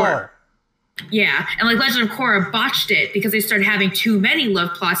was small. Yeah, and like Legend of Korra botched it because they started having too many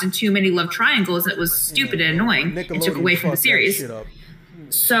love plots and too many love triangles, and it was stupid and annoying. It took away from the series.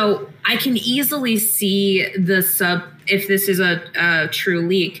 So I can easily see the if this is a true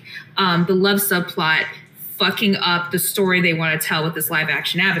leak, the love subplot fucking up the story they want to tell with this live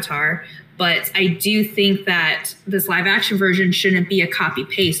action Avatar. But I do think that this live action version shouldn't be a copy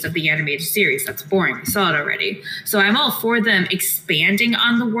paste of the animated series. That's boring. We saw it already. So I'm all for them expanding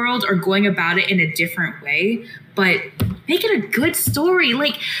on the world or going about it in a different way, but make it a good story.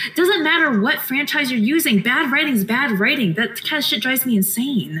 Like, doesn't matter what franchise you're using. Bad writing's bad writing. That kind of shit drives me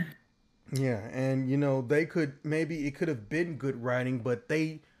insane. Yeah, and you know, it could have been good writing, but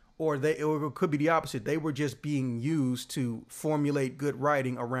they or it could be the opposite. They were just being used to formulate good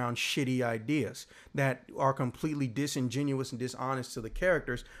writing around shitty ideas that are completely disingenuous and dishonest to the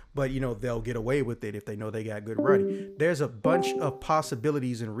characters, but they'll get away with it if they know they got good writing. There's a bunch of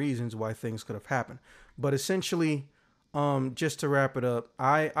possibilities and reasons why things could have happened, but essentially, just to wrap it up,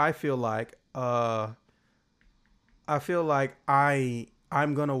 I feel like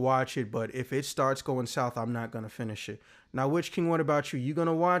I'm gonna watch it, but if it starts going south, I'm not gonna finish it. Now, Witch King, what about you? You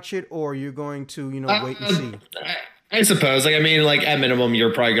gonna watch it, or you're going to, wait and see? I suppose. Like, I mean, like at minimum,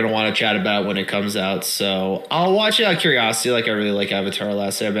 you're probably gonna want to chat about it when it comes out. So I'll watch it out of curiosity. Like I really like Avatar: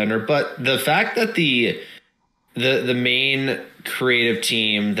 Last Airbender, but the fact that the main creative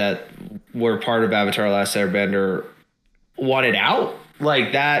team that were part of Avatar: Last Airbender wanted out,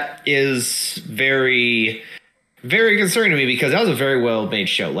 like that is very, very concerning to me, because that was a very well made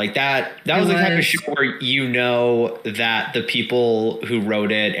show. Like that was the type of show where that the people who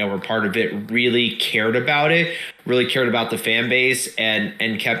wrote it and were part of it really cared about it, really cared about the fan base,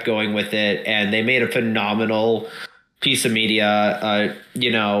 and kept going with it. And they made a phenomenal piece of media. I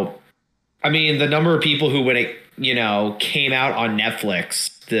mean, the number of people who, when it came out on Netflix,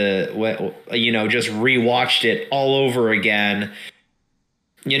 just rewatched it all over again.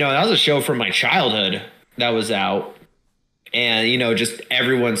 That was a show from my childhood that was out, and just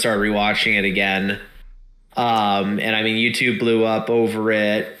everyone started rewatching it again. And I mean, YouTube blew up over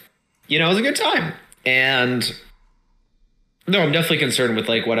it. It was a good time. And no, I'm definitely concerned with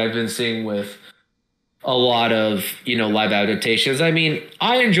like what I've been seeing with a lot of live adaptations. I mean,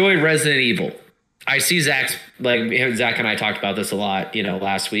 I enjoyed Resident Evil. I see Zach and I talked about this a lot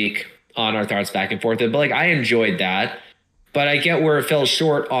last week on our thoughts back and forth, but like I enjoyed that, but I get where it fell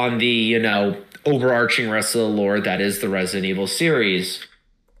short on the overarching rest of the lore that is the Resident Evil series.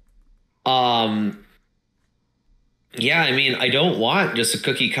 Yeah, I mean, I don't want just a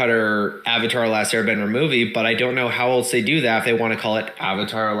cookie cutter Avatar: Last Airbender movie, but I don't know how else they do that if they want to call it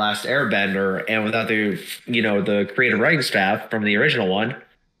Avatar: Last Airbender and without the creative writing staff from the original one.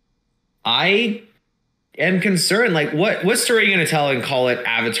 I am concerned, like what story are you going to tell and call it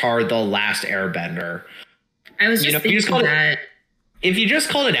Avatar: The Last Airbender? I was just thinking that. If you just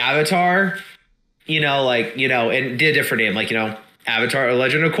called it Avatar, and did a different name, like, Avatar: A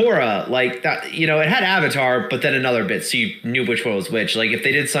Legend of Korra, like that, it had Avatar, but then another bit, so you knew which one was which. Like if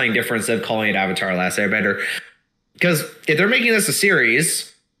they did something different instead of calling it Avatar: Last Airbender, because if they're making this a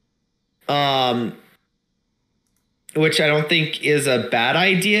series, which I don't think is a bad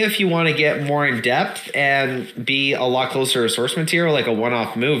idea if you want to get more in depth and be a lot closer to source material, like a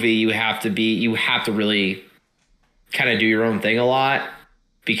one-off movie, you have to really kind of do your own thing a lot,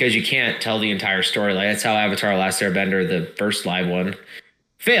 because you can't tell the entire story. Like that's how Avatar: Last Airbender, the first live one,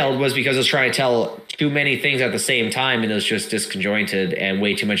 failed, was because it was trying to tell too many things at the same time, and it was just disconjointed and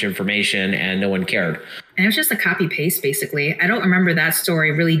way too much information, and no one cared. And it was just a copy paste, basically. I don't remember that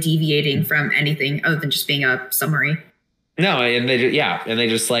story really deviating from anything other than just being a summary. No, and they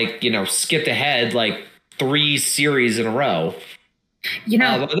just like skipped ahead like 3 series in a row.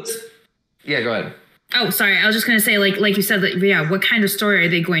 Yeah, go ahead. Oh, sorry. I was just going to say, like you said, what kind of story are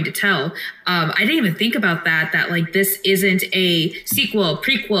they going to tell? I didn't even think about that like this isn't a sequel,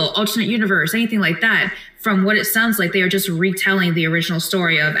 prequel, alternate universe, anything like that. From what it sounds like, they are just retelling the original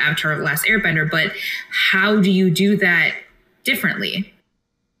story of Avatar: The Last Airbender. But how do you do that differently?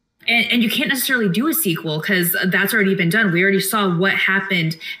 And you can't necessarily do a sequel because that's already been done. We already saw what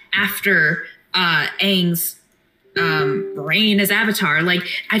happened after Aang's reign as Avatar. Like,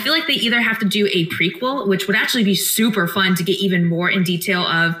 I feel like they either have to do a prequel, which would actually be super fun to get even more in detail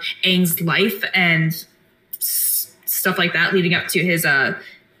of Aang's life and stuff like that leading up to his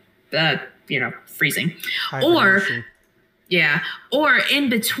freezing, or in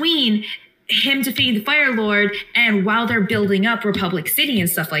between him defeating the Fire Lord and while they're building up Republic City and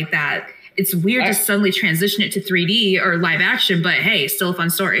stuff like that. It's weird to suddenly transition it to 3D or live action, but hey, still a fun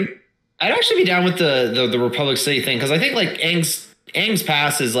story. I'd actually be down with the Republic City thing, because I think like Aang's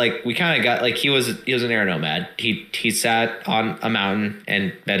past is like, we kind of got like he was an air nomad. He sat on a mountain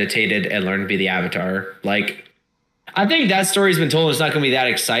and meditated and learned to be the Avatar. Like, I think that story's been told. It's not going to be that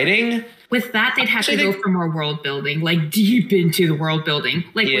exciting. With that, they'd have to go for more world building, like deep into the world building,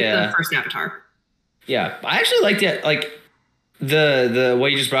 like with the first Avatar. Yeah, I actually liked it. Like the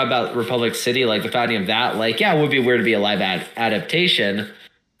what you just brought about Republic City, like the founding of that. Like, yeah, it would be weird to be a live adaptation,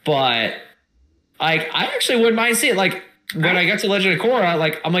 but I actually wouldn't mind seeing it. Like when I got to Legend of Korra,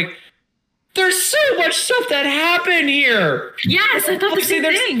 like I'm like, there's so much stuff that happened here. Yes, I thought the same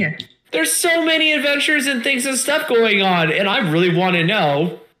thing. There's so many adventures and things and stuff going on, and I really want to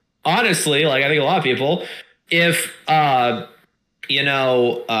know. Honestly, like I think a lot of people, if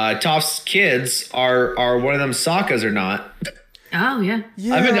Toph's kids are one of them Sokkas or not. Oh yeah.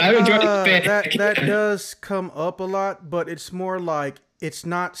 Yeah, I've enjoyed the fan. that does come up a lot, but it's more like it's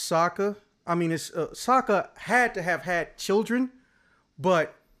not Sokka. I mean, it's Sokka had to have had children,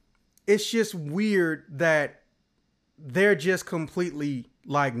 but it's just weird that they're just completely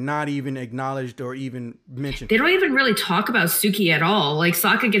like not even acknowledged or even mentioned. They don't even really talk about Suki at all. Like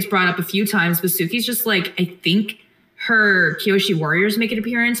Sokka gets brought up a few times, but Suki's just like, I think her Kyoshi warriors make an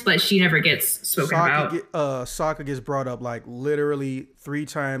appearance, but she never gets spoken about. Sokka gets brought up like literally 3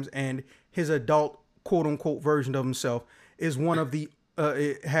 times, and his adult quote unquote version of himself is one of the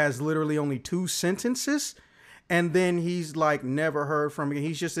it has literally only 2 sentences, and then he's like never heard from again.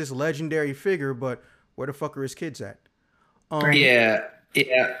 He's just this legendary figure, but where the fuck are his kids at?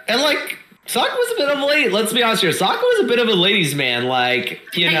 Yeah, and like Sokka was a bit of a lady. Let's be honest here. Sokka was a bit of a ladies' man, like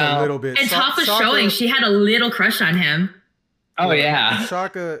a little bit. And Toph was showing she had a little crush on him. Oh yeah,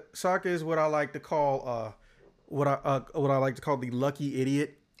 Sokka is what I like to call what I like to call the lucky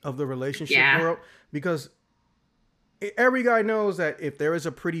idiot of the relationship world, because every guy knows that if there is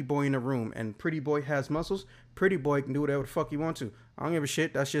a pretty boy in the room and pretty boy has muscles, pretty boy can do whatever the fuck he wants to. I don't give a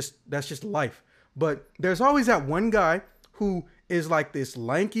shit. That's just life. But there's always that one guy who is like this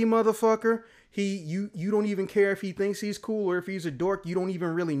lanky motherfucker. You don't even care if he thinks he's cool or if he's a dork. You don't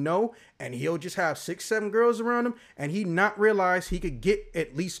even really know. And he'll just have 6, 7 girls around him, and he not realize he could get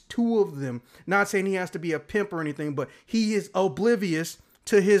at least 2 of them. Not saying he has to be a pimp or anything, but he is oblivious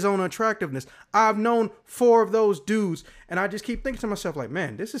to his own attractiveness. I've known 4 of those dudes, and I just keep thinking to myself like,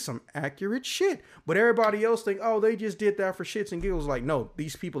 man, this is some accurate shit. But everybody else think, oh, they just did that for shits and giggles. Like, no,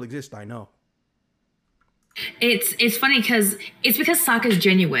 these people exist. I know. It's funny because Sokka's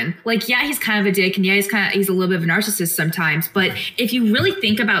genuine. Like, yeah, he's kind of a dick, and yeah, he's a little bit of a narcissist sometimes. But if you really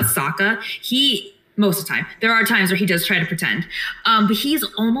think about Sokka, most of the time, there are times where he does try to pretend, but he's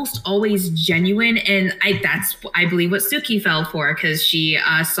almost always genuine, and I believe what Suki fell for, because she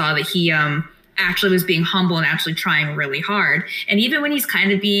saw that he actually was being humble and actually trying really hard. And even when he's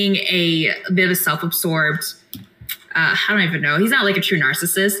kind of being a bit of a self-absorbed. I don't even know. He's not like a true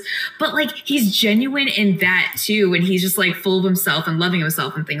narcissist, but like he's genuine in that too. And he's just like full of himself and loving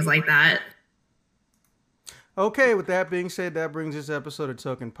himself and things like that. Okay. With that being said, that brings this episode of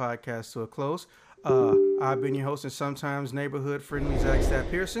Token Podcast to a close. I've been your host and sometimes neighborhood friendly Zach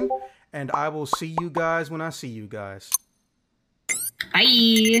Stat Pearson, and I will see you guys when I see you guys.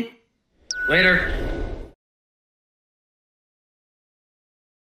 Bye. Later.